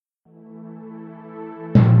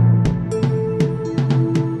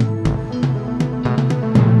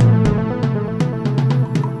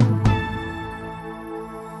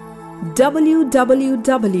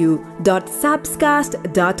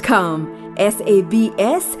www.sabscast.com,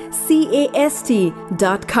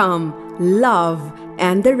 sabscast.com. Love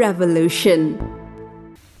and the Revolution.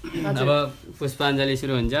 अब पुष्पाञ्जली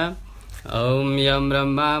सुरु हुन्छ। ओम यम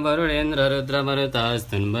ब्रह्मा वरुणेन्द्र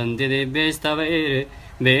रुद्रमरुतास्तुन्वन्ति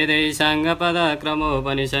दिव्यैस्तवैर्वेदैः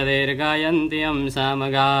साङ्गपदक्रमोपनिषदैर्गायन्ति यं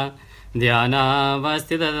सामगा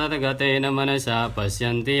ध्यानावस्थिततद्गतेन मनसा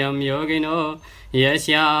पश्यन्ति यं योगिनो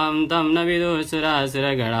यस्यां तं न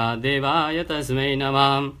विदुषुरासुरगणा देवाय तस्मै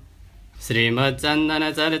नमः।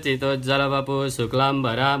 श्रीमच्चन्दनचर्चितोज्ज्वलवपु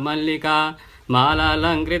शुक्लाम्बरा मल्लिका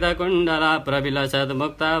मालालङ्कृतकुण्डला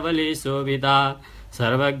प्रविलसद्मुक्तावली शोभिता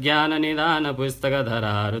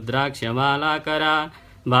सर्वज्ञाननिदानपुस्तकधरा रुद्राक्षमालाकरा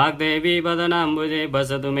वाग्देवी वदनाम्बुजे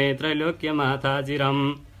वसतु मे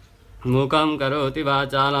त्रैलोक्यमाताचिरम्। मूकं करोति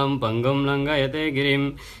वाचालं पङ्गुं लङ्घयते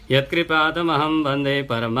गिरिं यत्कृपातमहं वन्दे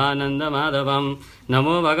परमानन्दमाधवं।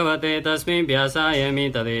 नमो भगवते तस्मै व्यासायमि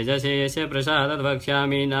तदेजसे यस्य प्रसादात्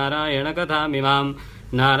वक्ष्यामि नारायणकथामिमां।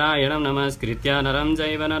 नारायणं नमस्कृत्य नरं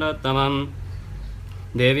चैव नरोत्तमं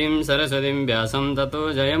देवीं सरस्वतीं व्यासं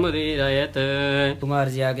ततो जयमुदीरयत्।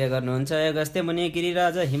 कुमारजी आज्ञा गर्नुहुन्छ। अगस्त्य मुनि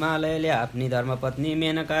गिरिराज हिमालयले आफ्नी धर्मपत्नी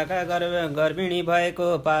मेनकाका गर्भिणी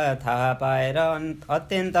भएको थाहा पाएर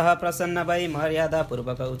अत्यन्त प्रसन्न भई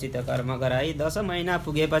मर्यादापूर्वक उचित कर्म गराई 10 महिना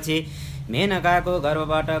पुगेपछि मेनकाको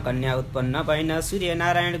गर्भबाट कन्या उत्पन्न भइन।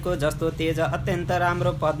 सूर्यनारायणको जस्तो तेज अत्यन्त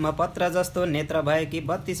राम्रो पद्मपत्र जस्तो नेत्र भएकी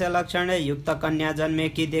 32 लक्षण युक्त कन्या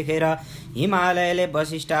जन्मेकी देखेर हिमालयले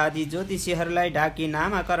वशिष्ठ आदि ज्योतिषीहरूलाई डाकी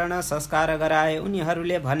नामकरण संस्कार गराए।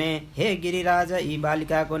 उनीहरूले भने, हे गिरिराज, यी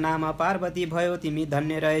बालिकाको नाम पार्वती भयो, तिमी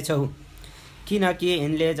धन्य रहेछौ, किनकि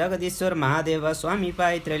यिनले जगदीश्वर महादेव स्वामी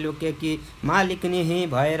पाई त्रैलोक्यकी मालिकनी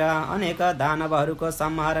भएर अनेक दानवहरूको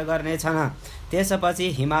संहार गर्नेछन्। त्यसपछि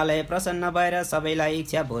हिमालय प्रसन्न भएर सबैलाई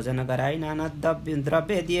इच्छा भोजन गराई नाना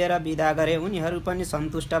द्रव्य दिएर विदा गरे। उनीहरू पनि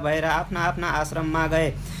सन्तुष्ट भएर आफ्ना आफ्ना आश्रममा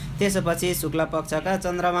गए। त्यसपछि शुक्ल पक्षका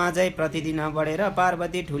चन्द्रमा झै प्रतिदिन बढेर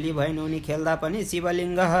पार्वती ठुली भइन्। उनी खेल्दा पनि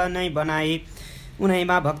शिवलिङ्ग नै बनाई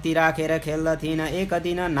उनैमा भक्ति राखेर खेल्दथिन्। एक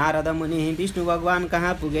दिन नारद मुनि विष्णु भगवान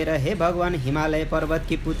कहाँ पुगेर, हे भगवान, हिमालय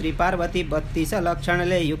पर्वतकी पुत्री पार्वती 32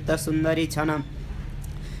 लक्षणले युक्त सुन्दरी छन्,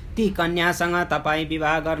 ती कन्यासँग तपाईँ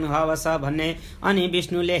विवाह गर्नुहोस् भन्ने। अनि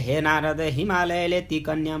विष्णुले, हे नारद, हिमालयले ती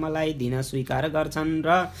कन्या मलाई दिन स्वीकार गर्छन्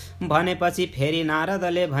र भनेपछि फेरि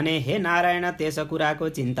नारदले भने, हे नारायण, त्यस कुराको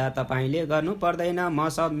चिन्ता तपाईँले गर्नु पर्दैन, म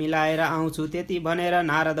सब मिलाएर आउँछु। त्यति भनेर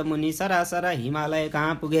नारद मुनि सरासर हिमालय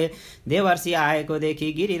कहाँ पुगे। देवर्षि आएको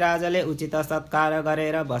देखि गिरिराजले उचित सत्कार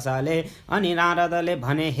गरेर बसाले। अनि नारदले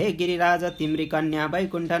भने, हे गिरिराज, तिम्री कन्या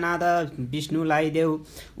वैकुण्ठनाथ विष्णुलाई देऊ।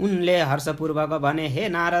 उनले हर्षपूर्वक भने, हे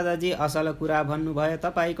नारद जी, असल कुरा भन्नुभयो,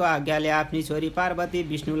 तपाईँको आज्ञाले आफ्नी छोरी पार्वती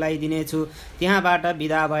विष्णुलाई दिनेछु। त्यहाँबाट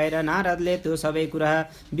विदा भएर नारदले त्यो सबै कुरा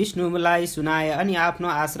विष्णुलाई सुनाए अनि आफ्नो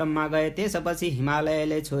आश्रममा गए। त्यसपछि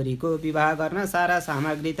हिमालयले छोरीको विवाह गर्न सारा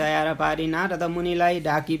सामग्री तयार पारी नारद मुनिलाई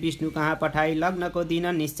डाकी विष्णु कहाँ पठाई लग्नको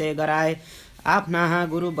दिन निश्चय गराए। आफ्ना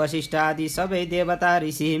गुरु वशिष्ठ आदि सबै देवता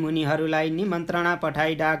ऋषि मुनिहरूलाई निमन्त्रणा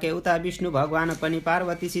पठाई डाके। उता विष्णु भगवान पनि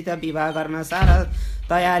पार्वतीसित विवाह गर्न सारा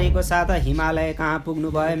तयारीको साथ हिमालय कहाँ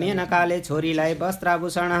पुग्नुभयो। मेनकाले छोरीलाई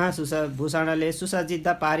वस्त्राभूषणले सुसज्जित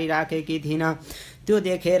पारिराखेकी थिइन्। त्यो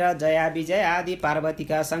देखेर जया विजय आदि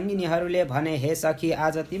पार्वतीका सङ्गिनीहरूले भने, हे सखी,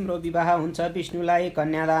 आज तिम्रो विवाह हुन्छ, विष्णुलाई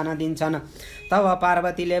कन्यादान दिन्छन्। तब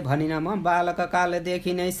पार्वतीले भनिन्, म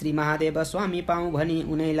बालककालदेखि नै श्री महादेव स्वामी पाऊँ भनी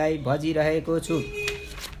उनैलाई भजिरहेको छु।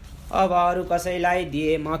 अब अरू कसैलाई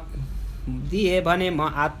दिए भने म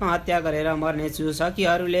आत्महत्या गरेर मर्नेछु।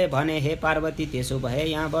 सखीहरूले भने, हे पार्वती, त्यसो भए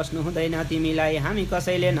यहाँ बस्नु हुँदैन, तिमीलाई हामी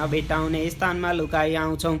कसैले नभेटाउने स्थानमा लुकाई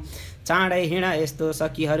आउँछौँ, चाँडै हिँड। यस्तो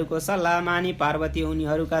सखीहरूको सल्लाह मानी पार्वती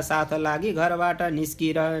उनीहरूका साथ लागि घरबाट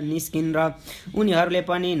निस्किन् र उनीहरूले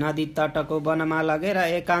पनि नदी तटको वनमा लगेर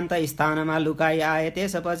एकान्त स्थानमा लुकाई आए।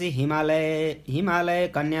 त्यसपछि हिमालय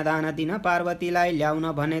कन्यादान दिन पार्वतीलाई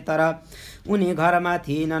ल्याउन भने, तर उनी घरमा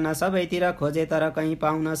थिएनन्। सबैतिर खोजे तर कहीँ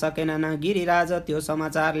पाउन सकेनन्। गिरिराज त्यो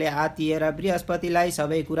समाचारले आतिएर बृहस्पतिलाई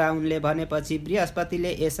सबै कुरा उनले भनेपछि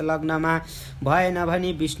बृहस्पतिले यस लग्नमा भएन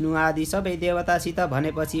भनी विष्णु आदि सबै देवतासित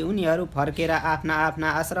भनेपछि उनीहरू फर्केर आफ्ना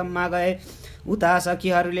आफ्ना आश्रममा गए। उता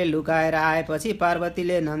सखीहरूले लुकाएर आएपछि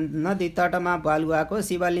पार्वतीले नदी तटमा बालुवाको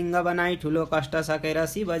शिवलिङ्ग बनाई ठुलो कष्ट सकेर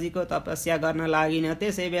शिवजीको तपस्या गर्न लागिन्।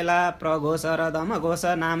 त्यसै बेला प्रघोष र दमघोष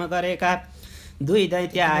नाम गरेका 2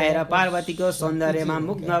 दैत्य आएर पार्वतीको सौन्दर्यमा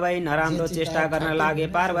मुग्ध भई नराम्रो चेष्टा गर्न लागे।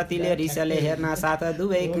 पार्वतीले रिसले हेर्न साथ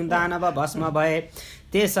दुवै दानव भस्म भए।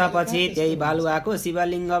 त्यसपछि त्यही बालुवाको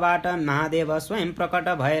शिवलिङ्गबाट महादेव स्वयं प्रकट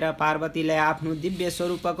भएर पार्वतीलाई आफ्नो दिव्य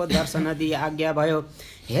स्वरूपको दर्शन दिई आज्ञा भयो।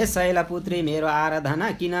 हे शैलपुत्री, मेरो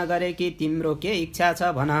आराधना किन गरे कि तिम्रो के इच्छा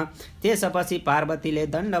छ भन। त्यसपछि पार्वतीले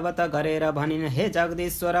दण्डवत गरेर भनिन्, हे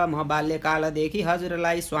जगदीश्वर, म बाल्यकालदेखि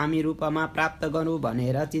हजुरलाई स्वामी रूपमा प्राप्त गरौँ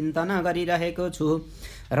भनेर चिन्तन गरिरहेको छु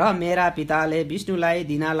र मेरा पिताले विष्णुलाई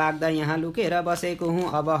दिन लाग्दा यहाँ लुकेर बसेको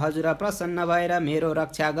हुँ। अब हजुर प्रसन्न भएर मेरो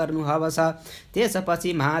रक्षा गर्नु हवस।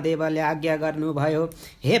 त्यसपछि महादेवले आज्ञा गर्नुभयो,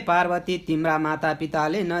 हे पार्वती, तिम्रा माता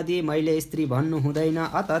पिताले नदी मैले स्त्री भन्नु हुँदैन,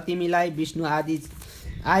 अत तिमीलाई विष्णु आदि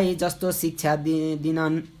आई जस्तो शिक्षा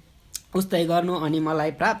दिनन् उस्तै गर्नु अनि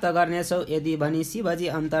मलाई प्राप्त गर्नेछौ। यदि भनी शिवजी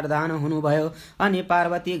अन्तर्धान हुनुभयो अनि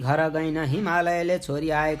पार्वती घर गइन। हिमालयले छोरी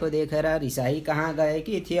आएको देखेर रिसाई कहाँ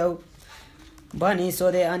गएकी थियौ भनी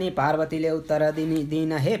सोधे अनि पार्वतीले उत्तर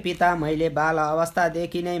दिन, हे पिता, मैले बाल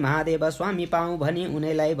अवस्थादेखि नै महादेव स्वामी पाऊँ भनी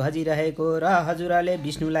उनीलाई भजिरहेको र हजुरले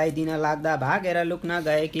विष्णुलाई दिन लाग्दा भागेर लुक्न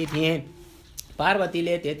गएकी थिए।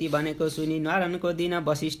 पार्वतीले त्यति भनेको सुनि न्वारानको दिन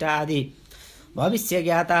वशिष्ठ आदि भविष्य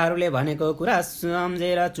ज्ञाताहरूले भनेको कुरा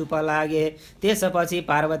सम्झेर चुप लागे। त्यसपछि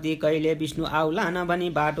पार्वती कहिले विष्णु आउलान भनी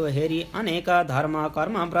बाटो हेरी अनेक धर्म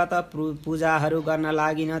कर्म व्रत पूजाहरू गर्न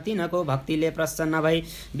लागिन। तिनको भक्तिले प्रसन्न भई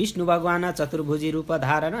विष्णु भगवान चतुर्भुजी रूप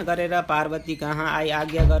धारण गरेर पार्वती कहाँ आई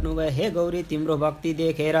आज्ञा गर्नुभयो, हे गौरी, तिम्रो भक्ति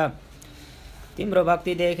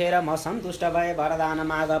देखेर म सन्तुष्ट भए, वरदान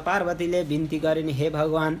माग। पार्वतीले बिन्ती गरिन्, हे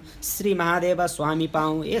भगवान, श्री महादेव स्वामी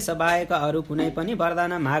पाऊँ, यस बाहेक अरू कुनै पनि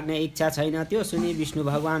वरदान माग्ने इच्छा छैन। त्यो सुनि विष्णु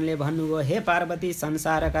भगवानले भन्नुभयो, हे पार्वती,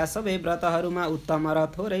 संसारका सबै व्रतहरूमा उत्तम र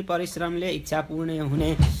थोरै परिश्रमले इच्छा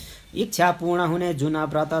पूर्ण हुने जुन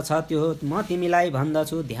व्रत छ त्यो म तिमीलाई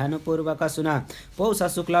भन्दछु, ध्यानपूर्वक सुन। पौष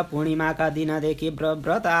शुक्ल पूर्णिमाका दिनदेखि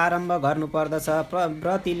व्रत आरम्भ गर्नुपर्दछ।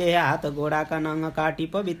 व्रतीले हात गोडाका नङ काटी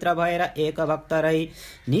पवित्र भएर एक भक्त रही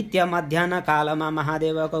नित्य मध्याह्न कालमा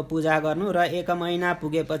महादेवको पूजा गर्नु र 1 महिना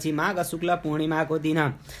पुगेपछि माघ शुक्ल पूर्णिमाको दिन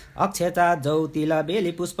अक्षता, जौ, तिल,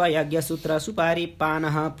 बेली पुष्प, यज्ञ सूत्र, सुपारी, पान,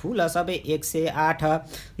 फूल सबै 108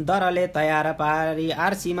 दरले तयार पारी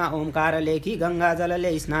आर्सीमा ओमकार लेखी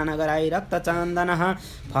गङ्गाजलले स्नान गराई रक्त चन्दन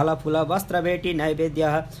फलफूल वस्त्र भेटी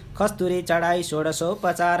नैवेद्य कस्तुरी चढाई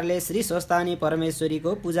षोडशोपचारले श्री स्वस्थानी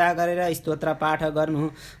परमेश्वरीको पूजा गरेर स्तोत्र पाठ गर्नु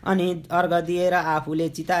अनि अर्घ दिएर आफूले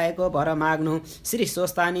चिताएको वर माग्नु। श्री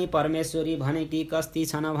स्वस्थानी परमेश्वरी भनेकी कस्ती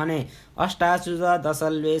छन् भने अष्टाचुज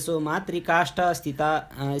दशल्वेशो मातृकाष्ठ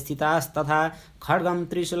स्थितास तथा खड्गम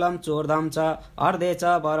त्रिशूलम चोर्धम च अर्धे च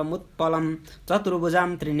वरमुत्पलम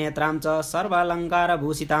चतुर्भुजाम त्रिनेत्राम च सर्वालङ्कार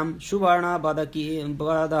भूषिताम सुवर्ण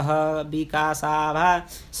बदह विकासाभा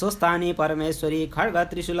स्वस्थानी परमेश्वरी खड्ग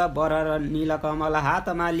त्रिशूल वर र नीलकमल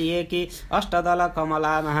हातमा लिएकी अष्टदल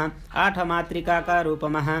कमलामा 8 मातृकाका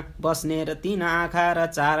रूपमा बस्ने र 3 आँखा र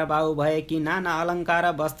 4 बाहु भएकी नाना अलङ्कार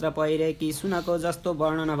वस्त्र पहिरेकी सुनको जस्तो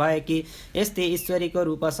वर्णन भएकी यस्तै ईश्वरीको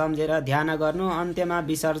रूप सम्झेर ध्यान गर्नु। अन्त्यमा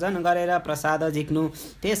विसर्जन गरेर प्रसाद झिक्नु।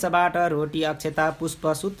 त्यसबाट रोटी, अक्षता, पुष्प,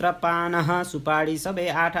 सूत्र, पान, सुपारी सबै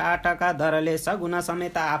 8 का दरले सगुन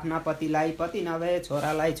समेत आफ्ना पतिलाई पति नभए,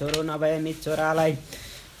 छोरालाई छोरो नभए, मिच्चोरालाई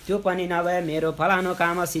त्यो पनि नभए मेरो फलानो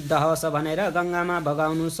काम सिद्ध होस् भनेर गङ्गामा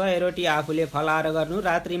बगाउनु। 100 रोटी आफूले फलार गर्नु।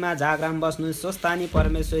 रात्रिमा जागराम बस्नु। स्वस्थानी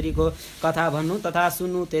परमेश्वरीको कथा भन्नु तथा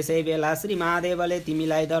सुन्नु। त्यसै बेला श्री महादेवले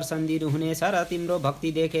तिमीलाई दर्शन दिनुहुनेछ र तिम्रो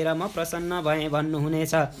भक्ति देखेर म प्रसन्न भएँ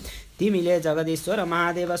भन्नुहुनेछ। तिमीले जगदीश्वर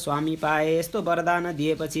महादेव स्वामी पाए। यस्तो वरदान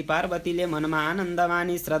दिएपछि पार्वतीले मनमा आनन्द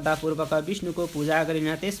मानी श्रद्धापूर्वक विष्णुको पूजा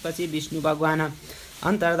गरिन। त्यसपछि विष्णु भगवान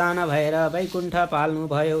अन्तर्धान भएर वैकुण्ठ पाल्नु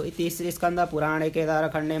भयो। इति श्री स्कन्द पुराणे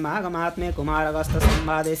केदारखण्डे माघ महात्म्ये कुमार अगस्त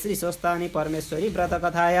संवादे श्री स्वस्थानी परमेश्वरी व्रत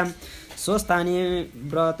कथायां स्वस्थानी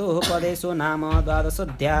व्रतोपदेशो नाम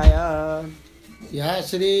 12अध्याय। या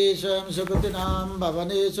श्री स्वयं सुकृतिनां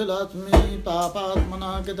भवनेषु लक्ष्मी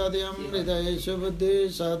पापात्मना कृतधियं हृदयेषु बुद्धि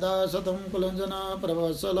सदा सतं कुलञ्जना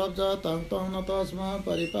प्रवत्सलब्जा तं तं न तस्म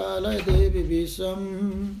परिपालय देवी विश्वम्।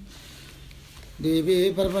 देवी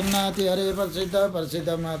प्रपन्नाति हरे प्रसिद्ध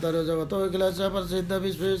मातरो जगतो किल च प्रसिद्ध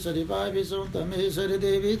विश्वेश्वरी पाय विष्णु तमेश्वरी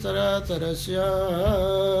देवी चराचरस्य।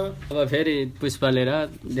 अब फेरि पुष्प लिएर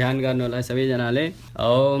ध्यान गर्नु होला सबैजनाले।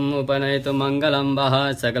 ओम उपनयतु मङ्गलं वः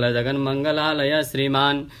सकल जगन्मङ्गलालय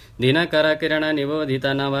श्रीमान् दिनकर किरण निबोधित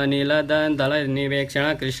नवनीलदल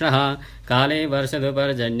निवेक्षण कृष्णः काले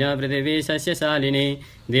वर्षदुपर्जन्य पृथिवी सस्यशालिनी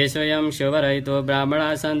देशोऽयं शुभरहितो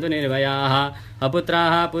ब्राह्मणाः सन्तु निर्भयाः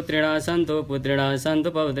अपुत्राः पुत्रिणः सन्तु पुत्रिणः सन्तु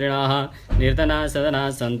पौत्रिणः निर्धनाः सदनाः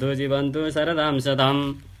सन्तु जीवन्तु शरदां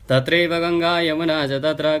शतम्। तत्रैव गंगा यमुना च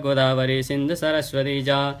तत्र गोदावरी सिन्धु सरस्वती च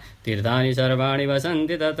तीर्थानि सर्वाणि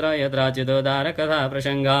वसन्ति तत्र यत्राच्युतोद्धारकथा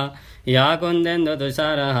प्रसङ्गा या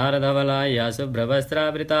कुन्देन्दुतुषारहारधवला या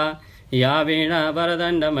शुभ्रवस्त्रावृता या वीणा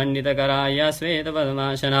वरदण्डमण्डितकरा या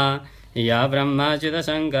श्वेतपद्मासना या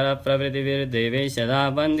ब्रह्माच्युतशङ्करप्रभृतिभिर्देवैः सदा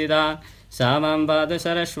वन्दिता सा मां पातु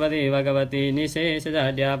सरस्वती भगवती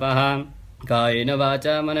निशेषजाड्यापः कायेन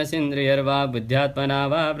वाचा मनसीन्द्रियर्वा बुद्ध्यात्मना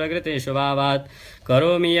वा प्रकृतिस्वभावात्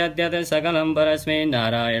करोमि यद्यत् सकलं परस्मै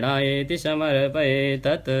नारायणायेति समर्पये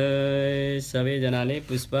तत्। सबैजनाले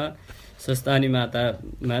पुष्प स्वस्तानी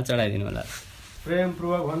मातामा चढाइदिनु होला।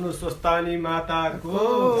 प्रेमपूर्वक भन्नु स्वस्तानी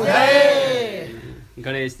माताको जय,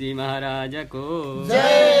 गणेशजी महाराजको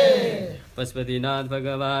जय, पशुपतिनाथ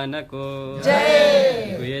भगवानको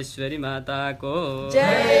जय, गुहेश्वरी माताको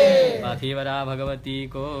जय, पाथिवरा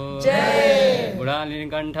भगवतीको जय, बुढा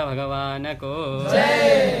नीलकण्ठ भगवानको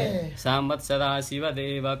जय, साम्बत सदा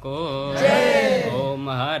शिवदेवको जय। ओम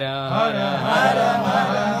हर हर हर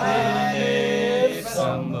महादेव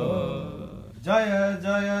शम्भो। जय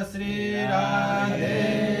जय श्री राधे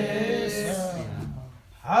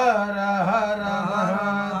हर हर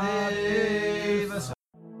Mahadev.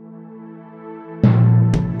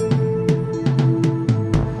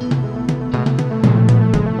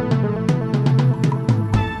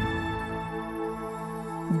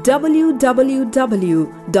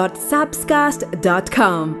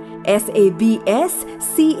 www.sabscast.com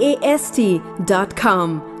sabscast.com.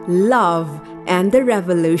 Love and the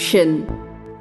Revolution.